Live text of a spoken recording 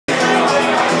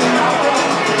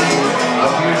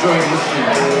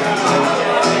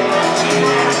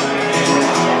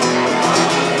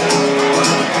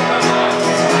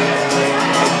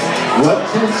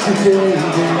tempts you, baby?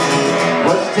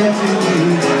 What's tempting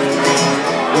you?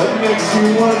 What makes you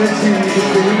wanna do the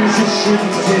things you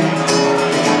shouldn't do?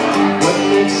 What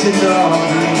makes you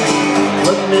naughty?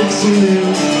 What makes you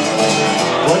lose?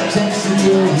 What tempts you,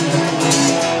 baby?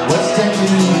 What's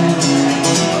tempting you?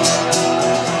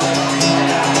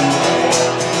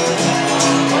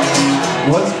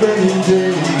 What's burning,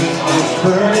 baby? What's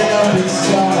burning up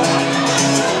inside?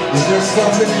 Is there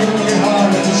something in your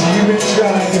heart that you've been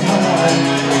trying to hide?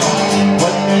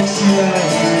 What makes you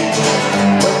angry?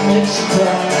 What makes you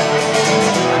cry?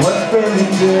 What's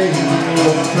burning, baby?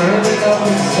 What's burning up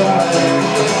inside?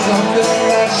 There's something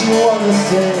that you want to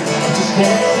say, you just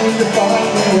can't seem to find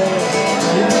the way.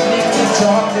 You need to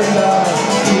talk about it,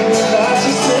 feeling that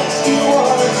just makes you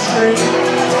want to scream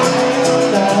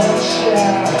and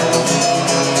shout.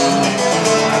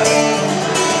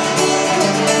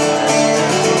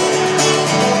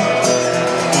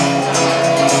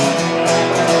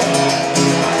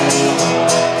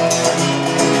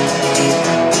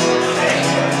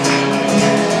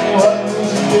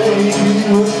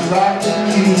 What's rocking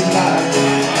you tonight?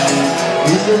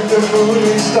 Is it the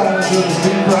moving stars or the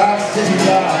big bright city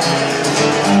lights?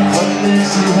 What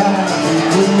makes you happy?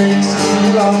 What makes you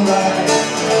feel alright?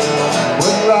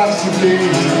 What rocks you, baby?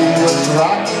 What's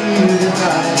rocking you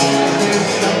tonight?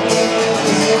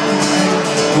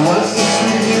 Who wants to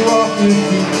sweep you off your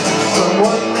feet?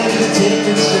 Someone made to take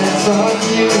a chance on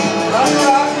you. I'm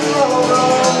rock and roll.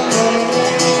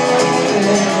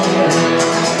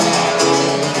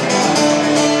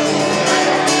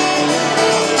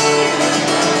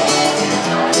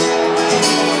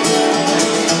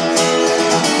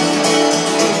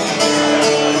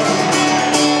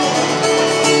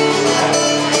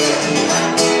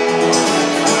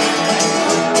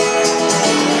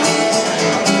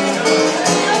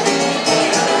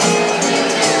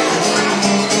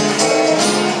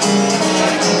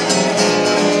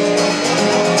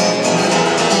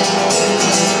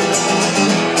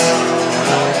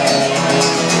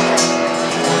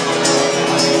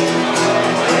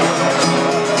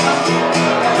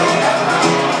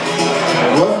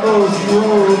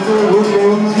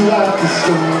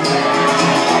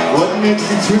 What makes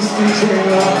you twist and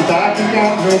turn off the back and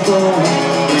got no bone?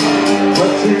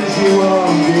 What turns you on,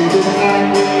 baby, tonight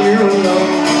when you're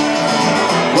alone?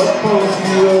 What pulls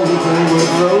you over, what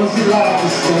rolls you like a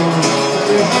stone?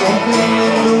 There's something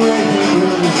in